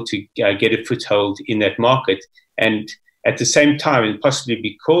been able to get a foothold in that market. And at the same time, and possibly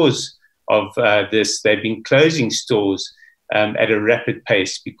because of this, they've been closing stores at a rapid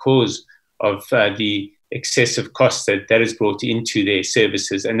pace because of the excessive costs that has brought into their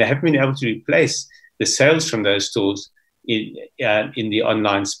services. And they haven't been able to replace the sales from those stores in the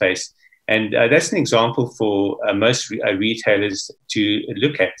online space. And that's an example for most retailers to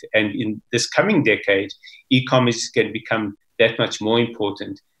look at. And in this coming decade, e-commerce is going to become that much more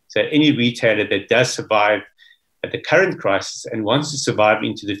important. So any retailer that does survive at the current crisis and wants to survive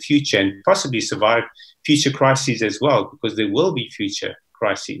into the future and possibly survive future crises as well, because there will be future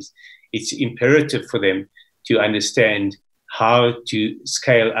crises, it's imperative for them to understand how to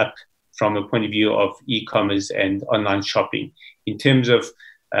scale up from a point of view of e-commerce and online shopping. In terms of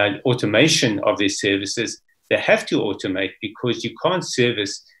automation of their services, they have to automate, because you can't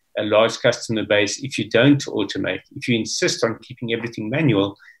service a large customer base if you don't automate. If you insist on keeping everything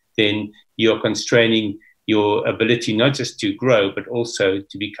manual, then you're constraining your ability not just to grow, but also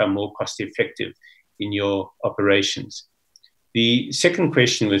to become more cost effective in your operations. The second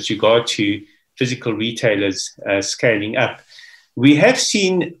question with regard to physical retailers scaling up. We have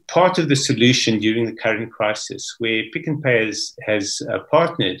seen part of the solution during the current crisis, where Pick n Pay has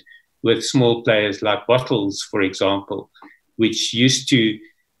partnered with small players like Bottles, for example, which used to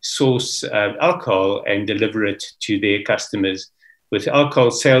source alcohol and deliver it to their customers. With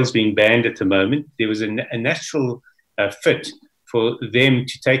alcohol sales being banned at the moment, there was a natural fit for them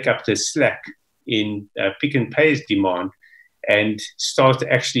to take up the slack in Pick n Pay's demand and start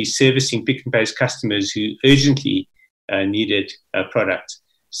actually servicing Pick n Pay's customers who urgently needed products.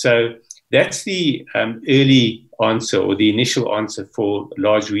 So that's the early answer, or the initial answer for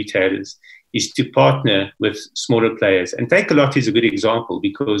large retailers, is to partner with smaller players. And Takealot is a good example,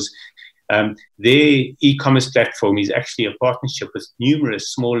 because their e-commerce platform is actually a partnership with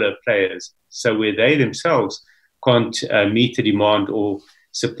numerous smaller players. So where they themselves can't meet the demand or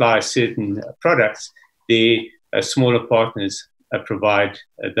supply certain products, their smaller partners provide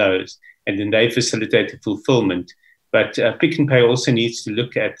those, and then they facilitate the fulfillment. But Pick n Pay also needs to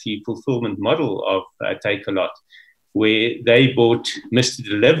look at the fulfillment model of Takealot, where they bought Mr.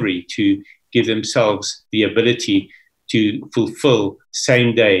 Delivery to give themselves the ability to fulfill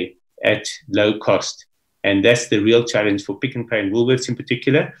same day at low cost. And that's the real challenge for Pick n Pay and Woolworths in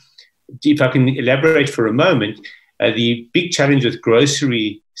particular. If I can elaborate for a moment, the big challenge with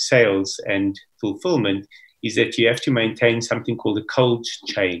grocery sales and fulfillment is that you have to maintain something called a cold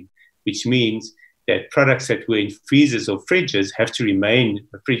chain, which means that products that were in freezers or fridges have to remain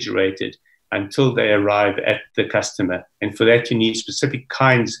refrigerated until they arrive at the customer. And for that, you need specific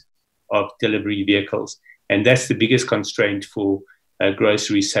kinds of delivery vehicles. And that's the biggest constraint for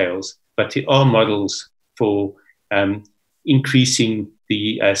grocery sales. But there are models for increasing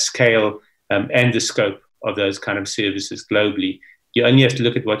the scale and the scope of those kind of services globally. You only have to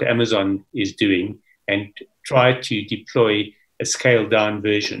look at what Amazon is doing and try to deploy a scaled down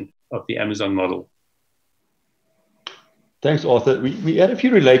version of the Amazon model. Thanks, Arthur. We had a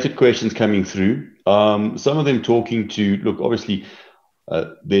few related questions coming through. Some of them talking to, look, obviously,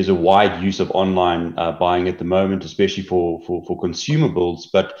 there's a wide use of online buying at the moment, especially for consumables.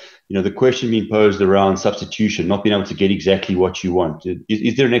 But the question being posed around substitution, not being able to get exactly what you want.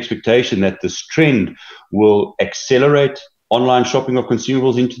 Is there an expectation that this trend will accelerate online shopping of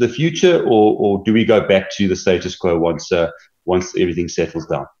consumables into the future, or do we go back to the status quo once everything settles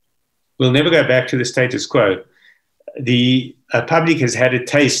down? We'll never go back to the status quo. The public has had a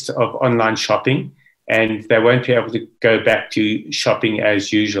taste of online shopping, and they won't be able to go back to shopping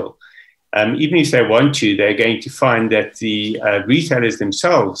as usual. Even if they want to, they're going to find that the retailers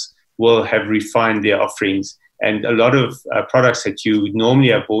themselves will have refined their offerings, and a lot of products that you would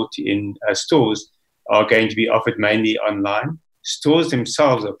normally have bought in stores are going to be offered mainly online. Stores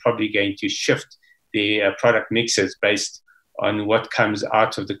themselves are probably going to shift their product mixes based on what comes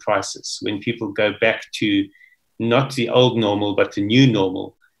out of the crisis, when people go back to not the old normal, but the new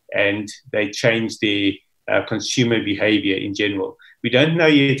normal, and they change their consumer behavior in general. We don't know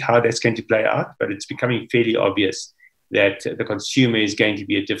yet how that's going to play out, but it's becoming fairly obvious that the consumer is going to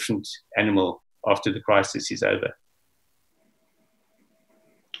be a different animal after the crisis is over.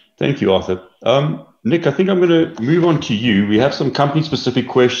 Thank you, Arthur. Nick, I think I'm going to move on to you. We have some company-specific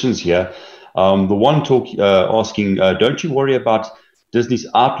questions here. The one asking, don't you worry about Disney's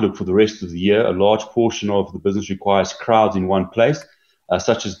outlook for the rest of the year? A large portion of the business requires crowds in one place,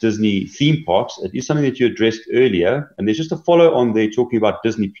 such as Disney theme parks. It is something that you addressed earlier, and there's just a follow on there talking about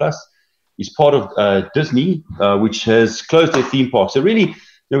Disney Plus is part of Disney, which has closed their theme park. So really,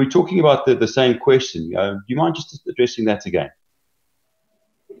 we're talking about the same question. Do you mind just addressing that again?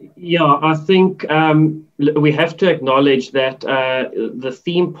 Yeah, I think we have to acknowledge that the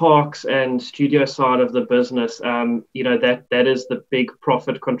theme parks and studio side of the business, that is the big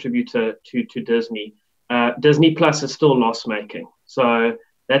profit contributor to Disney. Disney Plus is still loss-making, so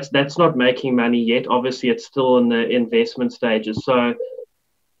that's not making money yet. Obviously, it's still in the investment stages. So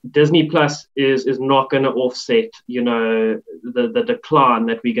Disney Plus is not going to offset, the decline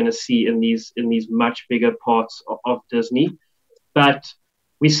that we're going to see in these much bigger parts of Disney, but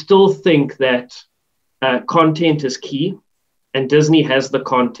we still think that content is key, and Disney has the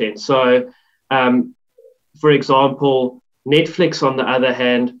content. So, for example, Netflix, on the other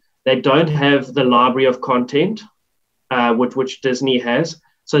hand, they don't have the library of content, which Disney has.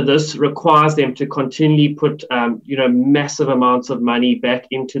 So this requires them to continually put, massive amounts of money back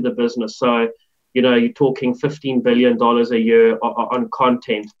into the business. So, you're talking $15 billion a year on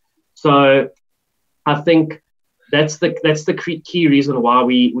content. So I think that's the key reason why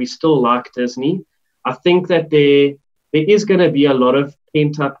we still like Disney. I think that there is going to be a lot of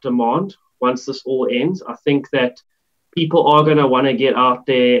pent-up demand once this all ends. I think that people are going to want to get out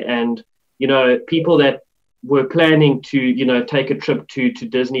there, and people that were planning to take a trip to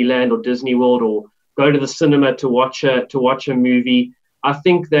Disneyland or Disney World or go to the cinema to watch a movie, I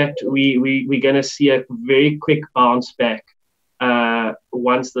think that we're going to see a very quick bounce back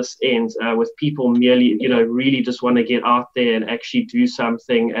once this ends, with people merely, really just want to get out there and actually do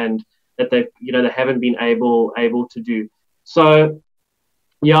something, and that they haven't been able to do. So,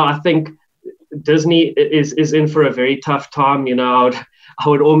 yeah, I think Disney is in for a very tough time. I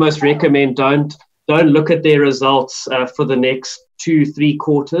would almost recommend don't look at their results for the next 2-3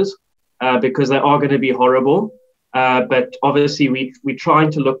 quarters, because they are going to be horrible. But obviously, we're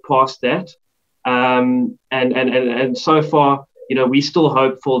trying to look past that, and so far, we're still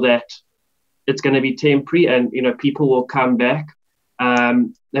hopeful that it's going to be temporary, and people will come back.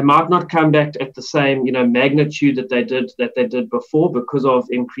 They might not come back at the same magnitude that they did before because of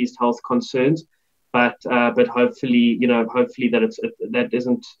increased health concerns, but hopefully that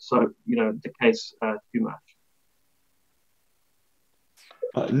isn't so the case too much.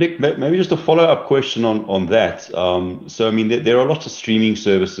 Nick, maybe just a follow-up question on that. So, I mean, there are lots of streaming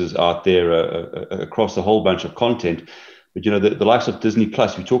services out there across a whole bunch of content. But, you know, the likes of Disney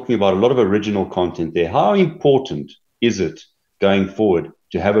Plus, we're talking about a lot of original content there. How important is it going forward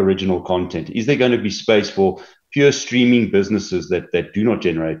to have original content? Is there going to be space for pure streaming businesses that do not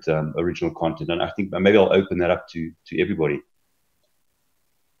generate original content? And I think maybe I'll open that up to everybody.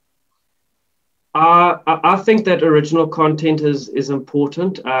 I think that original content is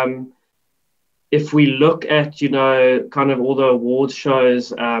important. If we look at, you know, kind of all the awards shows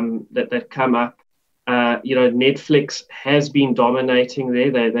that come up, you know, Netflix has been dominating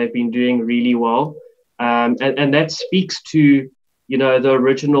there. They've been doing really well. And that speaks to, you know, the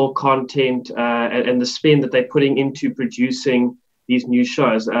original content and the spend that they're putting into producing these new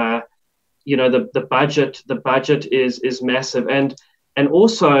shows. You know, the budget is massive. And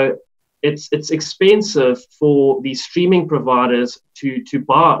also, it's expensive for these streaming providers to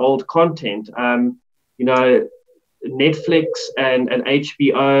buy old content. You know, Netflix and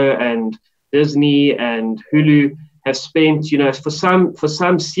HBO and Disney and Hulu have spent, you know, for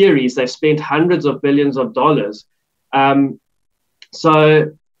some series, they've spent hundreds of billions of dollars.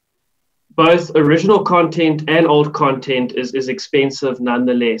 So both original content and old content is expensive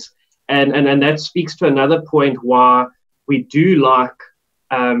nonetheless. And that speaks to another point why we do like,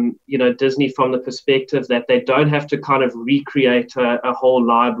 you know, Disney from the perspective that they don't have to kind of recreate a whole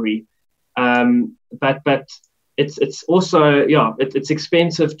library. But it's also, yeah, it's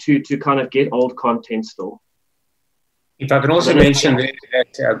expensive to kind of get old content still. If I can also mention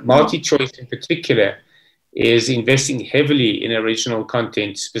that MultiChoice in particular is investing heavily in original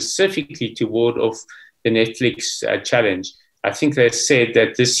content, specifically to ward off the Netflix challenge. I think they said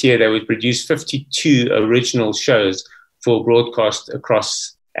that this year they would produce 52 original shows for broadcast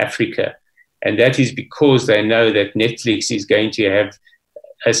across Africa. And that is because they know that Netflix is going to have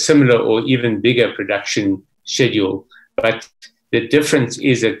a similar or even bigger production schedule. But the difference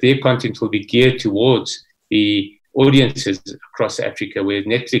is that their content will be geared towards the audiences across Africa, where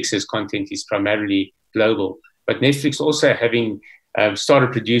Netflix's content is primarily global. But Netflix also having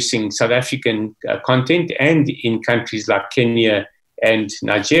started producing South African content, and in countries like Kenya and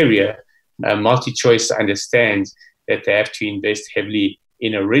Nigeria, MultiChoice understands that they have to invest heavily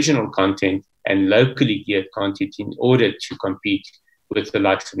in original content and locally geared content in order to compete with the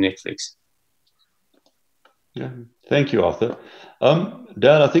likes of Netflix. Yeah, thank you, Arthur.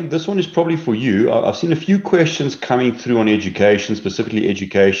 Dale, I think this one is probably for you. I've seen a few questions coming through on education, specifically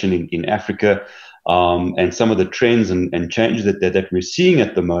education in Africa, and some of the trends and changes that we're seeing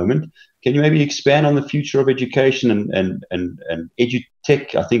at the moment. Can you maybe expand on the future of education and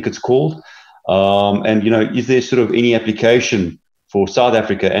edutech, I think it's called? And, you know, is there sort of any application for South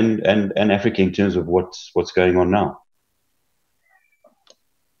Africa and Africa in terms of what's going on now?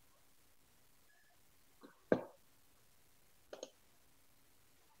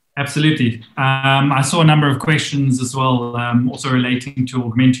 Absolutely. I saw a number of questions as well, also relating to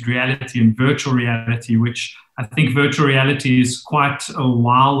augmented reality and virtual reality, which I think virtual reality is quite a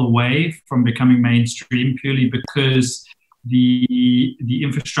while away from becoming mainstream, purely because the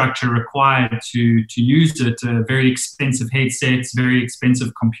infrastructure required to use it, very expensive headsets, very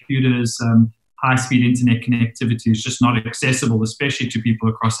expensive computers, high-speed internet connectivity is just not accessible, especially to people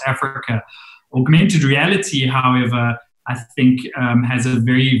across Africa. Augmented reality, however, I think has a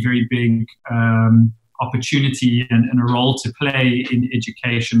very, very big opportunity and a role to play in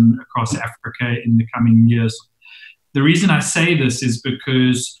education across Africa in the coming years. The reason I say this is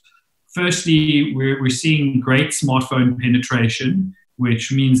because, firstly, we're seeing great smartphone penetration,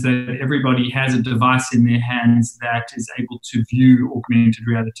 which means that everybody has a device in their hands that is able to view augmented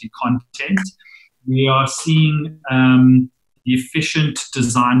reality content. We are seeing the efficient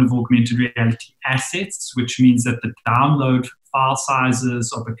design of augmented reality assets, which means that the download file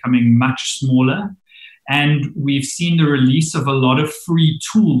sizes are becoming much smaller. And we've seen the release of a lot of free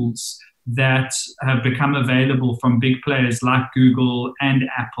tools that have become available from big players like Google and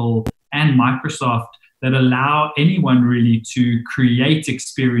Apple and Microsoft that allow anyone really to create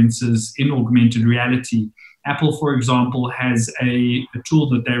experiences in augmented reality. Apple, for example, has a tool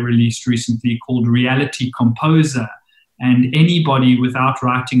that they released recently called Reality Composer. And anybody, without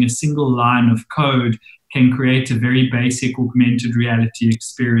writing a single line of code, can create a very basic augmented reality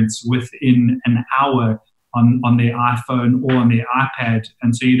experience within an hour on their iPhone or on their iPad.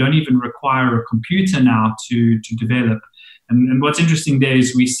 And so you don't even require a computer now to develop. And what's interesting there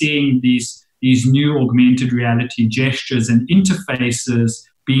is we're seeing these new augmented reality gestures and interfaces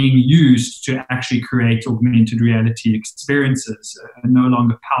being used to actually create augmented reality experiences. No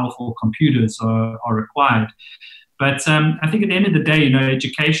longer powerful computers are required. But I think at the end of the day, you know,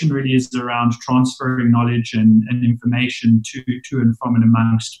 education really is around transferring knowledge and information to and from and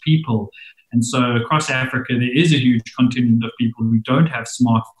amongst people. And so across Africa, there is a huge contingent of people who don't have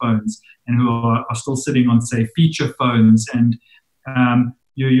smartphones and who are still sitting on, say, feature phones. And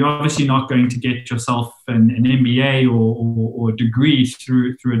you're obviously not going to get yourself an MBA or degree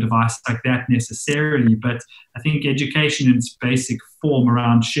through a device like that necessarily. But I think education in its basic form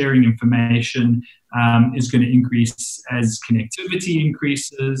around sharing information is going to increase as connectivity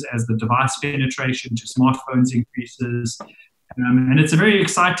increases, as the device penetration to smartphones increases. And it's a very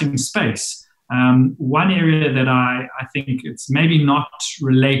exciting space. One area that I think it's maybe not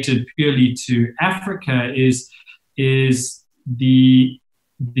related purely to Africa is the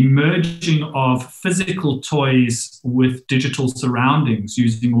merging of physical toys with digital surroundings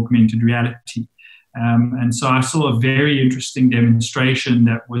using augmented reality. And so I saw a very interesting demonstration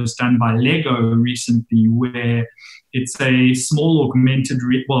that was done by Lego recently, where it's a small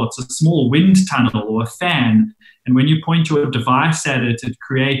it's a small wind tunnel or a fan. And when you point your device at it, it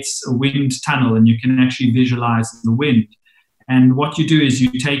creates a wind tunnel and you can actually visualize the wind. And what you do is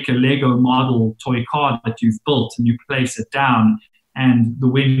you take a Lego model toy car that you've built and you place it down, and the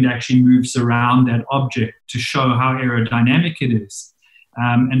wind actually moves around that object to show how aerodynamic it is.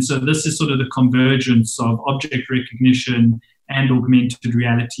 And so this is sort of the convergence of object recognition and augmented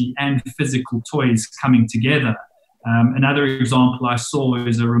reality and physical toys coming together. Another example I saw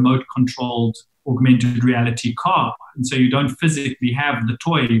is a remote-controlled augmented reality car. And so you don't physically have the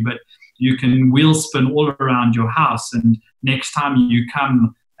toy, but you can wheel spin all around your house. And next time you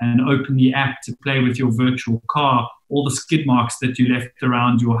come and open the app to play with your virtual car, all the skid marks that you left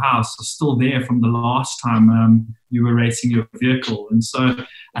around your house are still there from the last time you were racing your vehicle. And so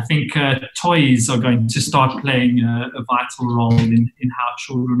I think toys are going to start playing a vital role in how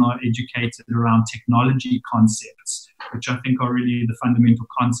children are educated around technology concepts, which I think are really the fundamental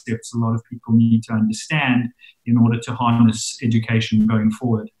concepts a lot of people need to understand in order to harness education going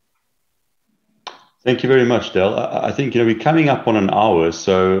forward. Thank you very much, Dale. I think we're coming up on an hour,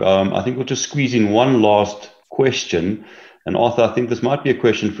 so I think we'll just squeeze in one last question. And Arthur, I think this might be a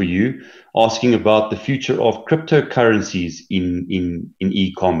question for you, asking about the future of cryptocurrencies in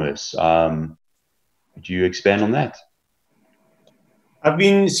e-commerce. Would you expand on that? I've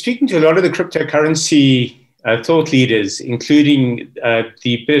been speaking to a lot of the cryptocurrency thought leaders, including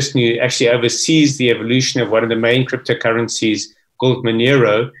the person who actually oversees the evolution of one of the main cryptocurrencies called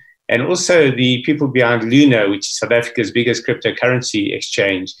Monero, and also the people behind Luna, which is South Africa's biggest cryptocurrency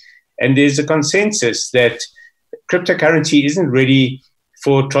exchange. And there's a consensus that cryptocurrency isn't ready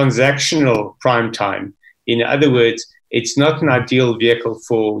for transactional prime time. In other words, it's not an ideal vehicle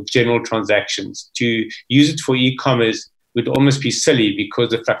for general transactions. To use it for e-commerce would almost be silly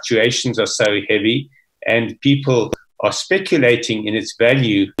because the fluctuations are so heavy and people are speculating in its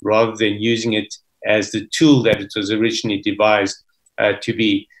value rather than using it as the tool that it was originally devised to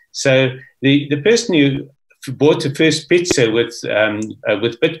be. So the person who bought the first pizza with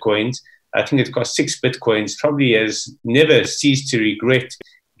Bitcoins, I think it cost 6 Bitcoins, probably has never ceased to regret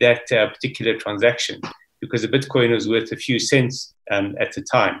that particular transaction, because the Bitcoin was worth a few cents at the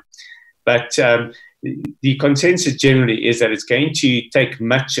time. But the consensus generally is that it's going to take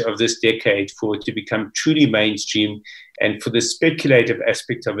much of this decade for it to become truly mainstream and for the speculative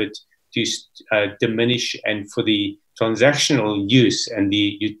aspect of it to diminish and for the transactional use and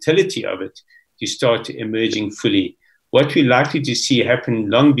the utility of it to start emerging fully. What we're likely to see happen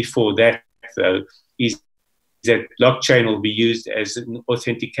long before that, though, is that blockchain will be used as an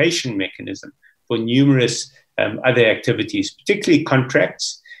authentication mechanism for numerous other activities, particularly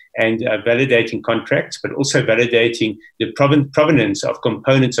contracts and validating contracts, but also validating the provenance of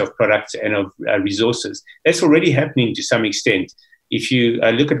components of products and of resources. That's already happening to some extent. If you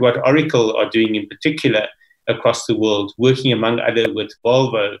look at what Oracle are doing in particular across the world, working among other with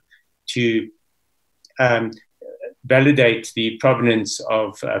Volvo to validate the provenance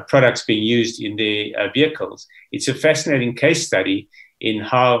of products being used in their vehicles. It's a fascinating case study in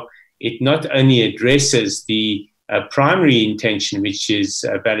how it not only addresses the primary intention, which is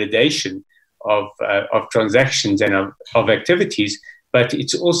validation of transactions and of activities, but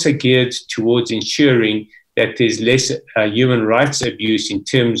it's also geared towards ensuring that there's less human rights abuse in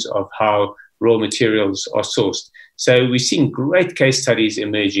terms of how raw materials are sourced. So we're seeing great case studies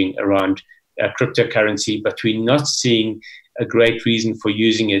emerging around cryptocurrency, but we're not seeing a great reason for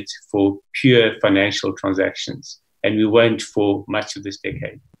using it for pure financial transactions. And we won't for much of this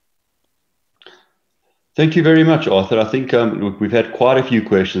decade. Thank you very much, Arthur. I think we've had quite a few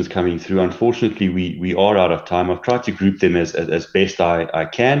questions coming through. Unfortunately, we are out of time. I've tried to group them as best I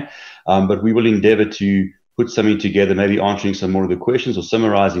can, but we will endeavor to put something together, maybe answering some more of the questions or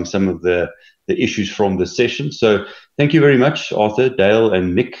summarizing some of the issues from the session. So thank you very much, Arthur, Dale,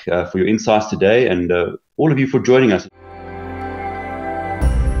 and Nick, for your insights today, and all of you for joining us.